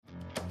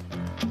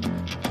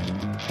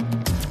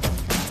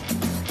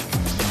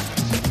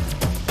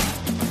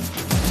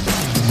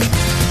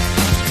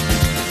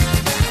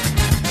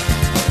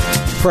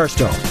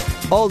First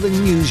up, all the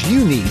news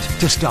you need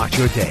to start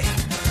your day.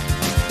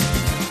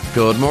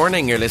 Good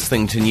morning, you're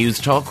listening to News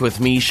Talk with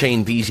me,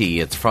 Shane Beattie.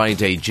 It's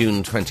Friday,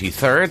 June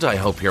 23rd. I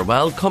hope you're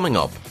well. Coming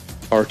up.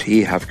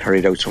 RTE have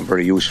carried out some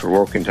very useful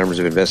work in terms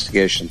of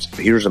investigations.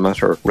 Here's a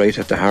matter right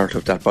at the heart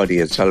of that body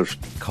itself.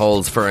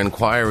 Calls for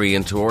inquiry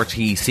into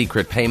RTE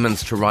secret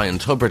payments to Ryan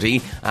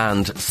Tubridy,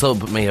 and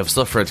Sub may have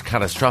suffered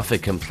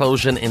catastrophic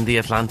implosion in the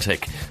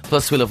Atlantic.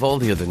 Plus we'll have all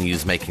the other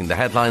news making the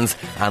headlines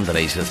and the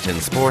latest in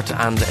sport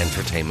and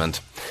entertainment.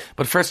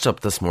 But first up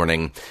this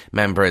morning,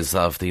 members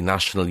of the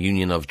National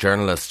Union of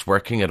Journalists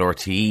working at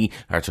RTE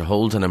are to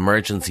hold an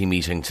emergency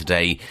meeting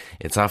today.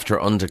 It's after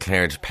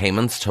undeclared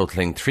payments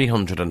totalling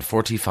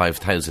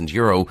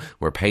 €345,000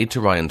 were paid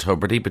to Ryan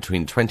Tubridy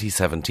between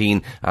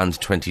 2017 and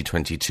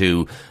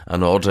 2022.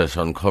 An audit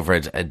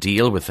uncovered a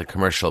deal with a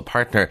commercial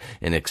partner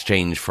in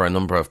exchange for a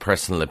number of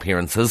personal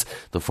appearances.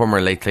 The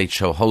former Late Late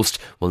Show host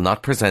will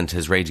not present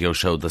his radio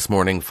show this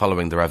morning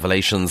following the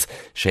revelations.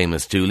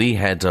 Seamus Dooley,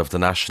 head of the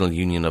National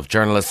Union of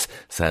Journalists,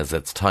 says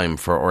it's time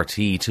for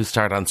RTE to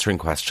start answering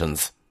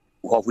questions.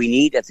 What we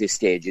need at this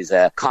stage is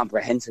a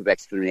comprehensive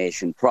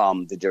explanation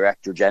from the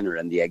Director General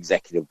and the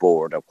Executive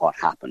Board of what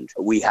happened.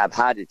 We have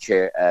had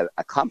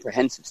a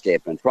comprehensive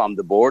statement from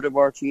the Board of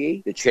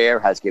RTE. The Chair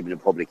has given a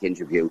public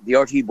interview. The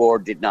RTE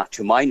Board did not,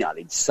 to my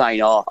knowledge,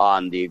 sign off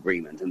on the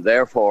agreement, and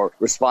therefore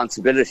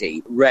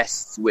responsibility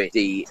rests with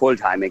the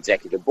full-time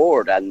Executive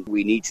Board, and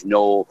we need to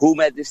know who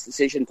made this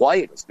decision, why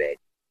it was made.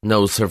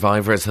 No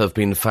survivors have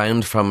been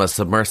found from a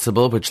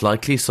submersible which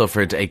likely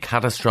suffered a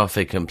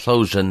catastrophic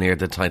implosion near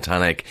the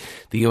Titanic.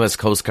 The US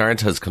Coast Guard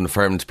has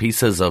confirmed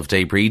pieces of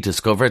debris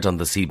discovered on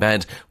the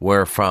seabed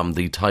were from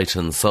the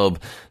Titan sub.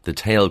 The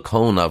tail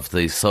cone of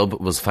the sub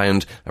was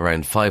found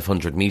around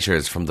 500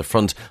 metres from the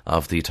front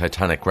of the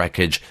Titanic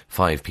wreckage.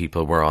 5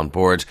 people were on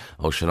board.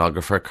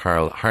 Oceanographer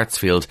Carl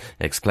Hartsfield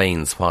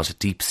explains what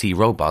deep-sea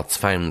robots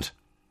found.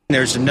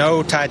 There's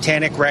no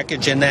Titanic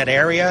wreckage in that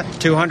area,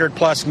 200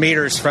 plus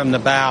meters from the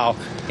bow,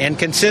 and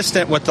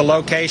consistent with the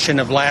location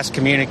of last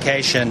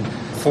communication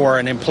for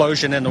an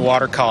implosion in the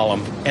water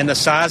column. And the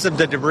size of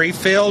the debris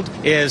field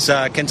is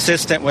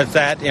consistent with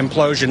that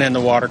implosion in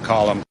the water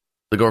column.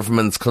 The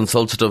government's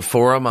Consultative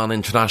Forum on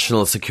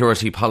International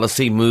Security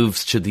Policy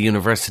moves to the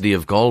University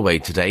of Galway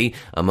today.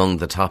 Among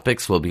the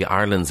topics will be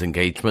Ireland's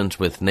engagement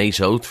with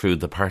NATO through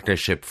the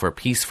Partnership for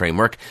Peace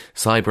framework,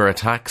 cyber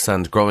attacks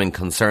and growing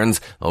concerns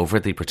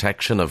over the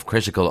protection of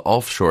critical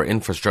offshore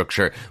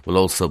infrastructure will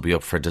also be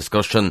up for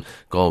discussion.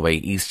 Galway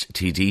East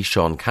TD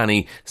Sean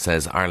Canny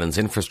says Ireland's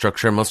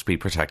infrastructure must be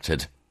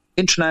protected.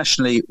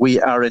 Internationally,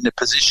 we are in a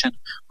position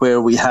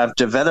where we have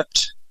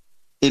developed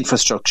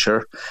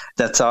infrastructure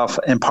that's of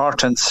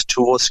importance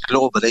to us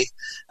globally,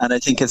 and I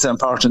think it's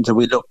important that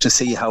we look to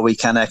see how we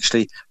can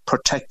actually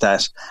protect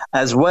that,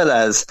 as well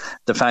as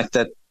the fact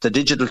that the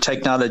digital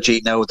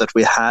technology now that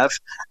we have,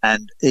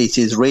 and it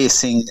is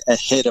racing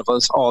ahead of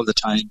us all the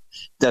time,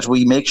 that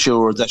we make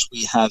sure that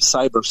we have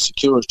cyber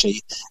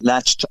security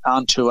latched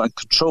onto and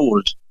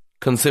controlled.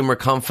 Consumer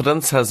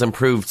confidence has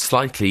improved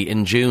slightly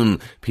in June.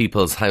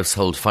 People's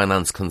household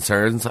finance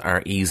concerns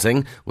are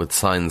easing, with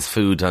signs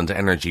food and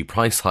energy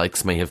price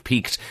hikes may have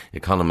peaked.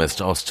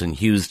 Economist Austin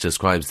Hughes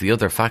describes the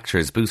other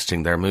factors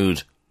boosting their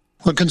mood.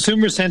 Well,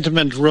 consumer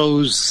sentiment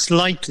rose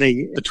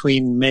slightly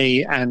between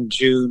May and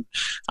June.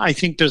 I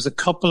think there's a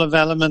couple of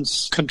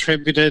elements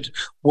contributed.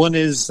 One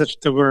is that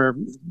there were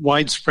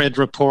widespread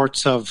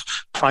reports of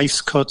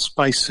price cuts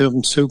by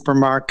some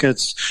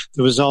supermarkets.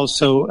 There was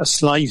also a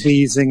slight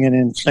easing in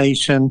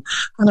inflation.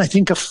 And I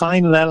think a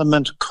final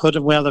element could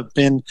well have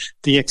been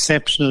the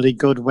exceptionally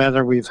good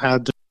weather we've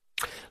had.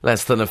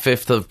 Less than a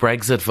fifth of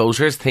Brexit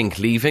voters think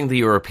leaving the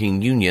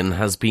European Union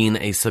has been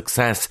a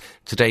success.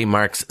 Today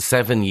marks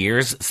 7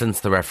 years since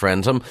the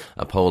referendum.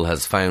 A poll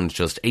has found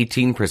just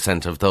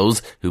 18% of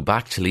those who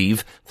backed to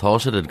leave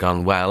thought it had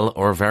gone well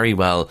or very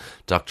well.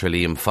 Dr.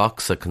 Liam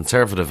Fox, a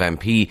Conservative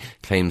MP,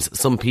 claims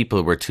some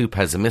people were too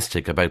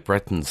pessimistic about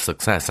Britain's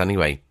success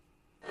anyway.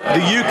 The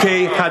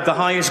UK had the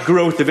highest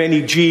growth of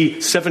any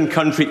G7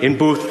 country in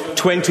both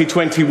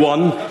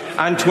 2021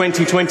 and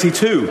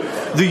 2022.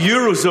 The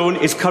Eurozone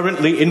is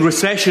currently in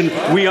recession.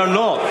 We are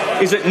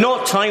not. Is it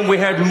not time we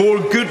had more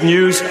good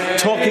news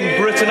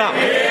talking Britain up?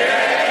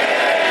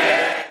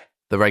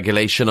 The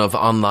regulation of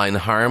online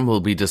harm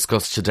will be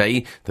discussed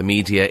today. The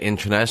Media,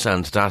 Internet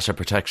and Data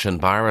Protection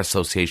Bar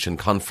Association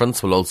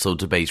conference will also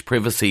debate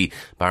privacy.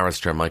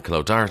 Barrister Michael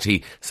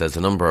O'Doherty says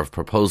a number of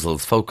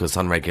proposals focus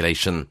on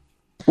regulation.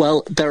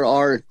 Well, there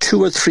are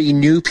 2 or 3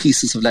 new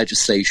pieces of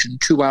legislation,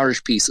 2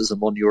 Irish pieces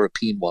and 1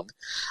 European one,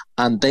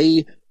 and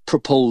they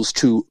propose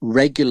to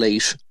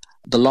regulate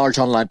the large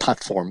online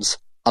platforms,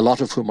 a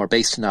lot of whom are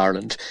based in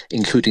Ireland,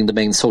 including the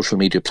main social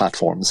media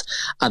platforms.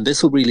 And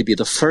this will really be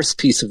the first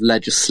piece of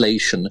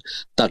legislation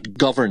that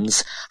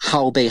governs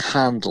how they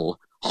handle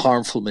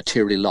harmful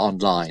material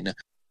online.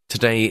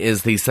 Today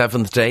is the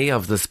 7th day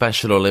of the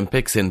Special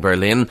Olympics in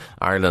Berlin.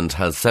 Ireland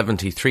has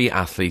 73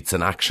 athletes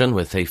in action,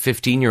 with a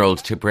 15-year-old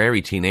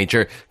Tipperary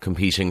teenager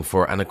competing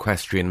for an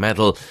equestrian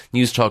medal.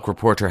 News Talk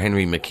reporter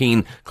Henry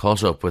McKean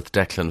caught up with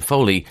Declan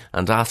Foley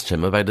and asked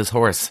him about his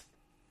horse.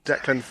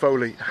 Declan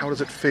Foley, how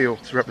does it feel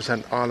to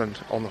represent Ireland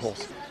on the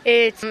horse?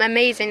 It's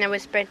amazing. I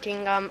was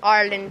representing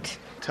Ireland.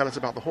 Tell us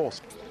about the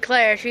horse.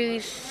 Claire,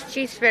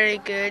 she's very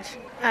good.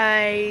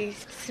 I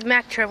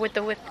smacked her with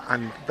the whip.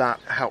 And that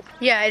helped?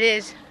 Yeah, it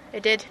is.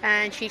 It did,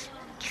 and she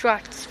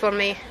trots for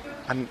me.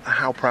 And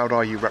how proud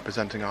are you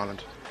representing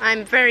Ireland?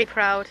 I'm very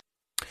proud.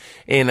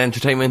 In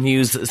entertainment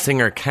news,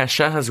 singer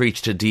Kesha has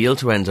reached a deal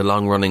to end a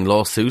long-running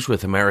lawsuit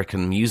with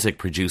American music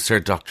producer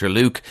Dr.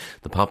 Luke.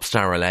 The pop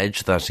star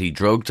alleged that he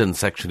drugged and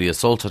sexually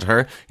assaulted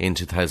her in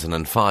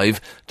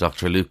 2005.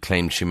 Dr. Luke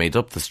claimed she made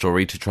up the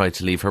story to try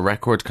to leave her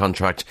record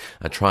contract.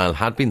 A trial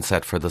had been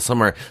set for the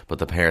summer, but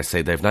the pair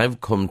say they've now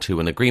come to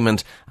an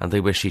agreement and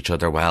they wish each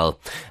other well.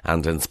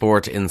 And in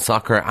sport, in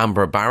soccer,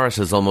 Amber Barrett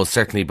has almost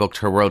certainly booked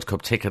her World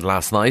Cup ticket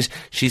last night.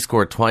 She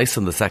scored twice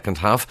in the second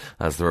half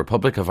as the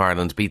Republic of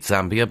Ireland beat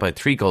Zambia by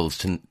 3 goals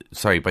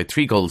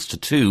to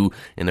 2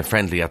 in a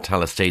friendly at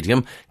Tallaght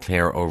Stadium.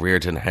 Claire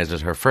O'Riordan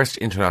headed her first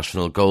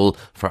international goal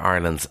for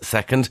Ireland's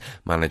second.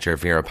 Manager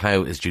Vera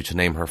Pauw is due to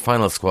name her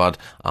final squad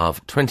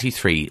of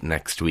 23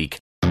 next week.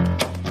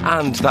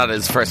 And that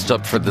is first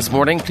up for this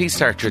morning. Please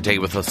start your day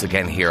with us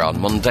again here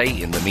on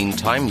Monday. In the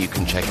meantime, you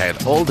can check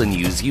out all the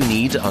news you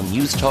need on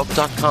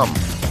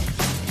newstalk.com.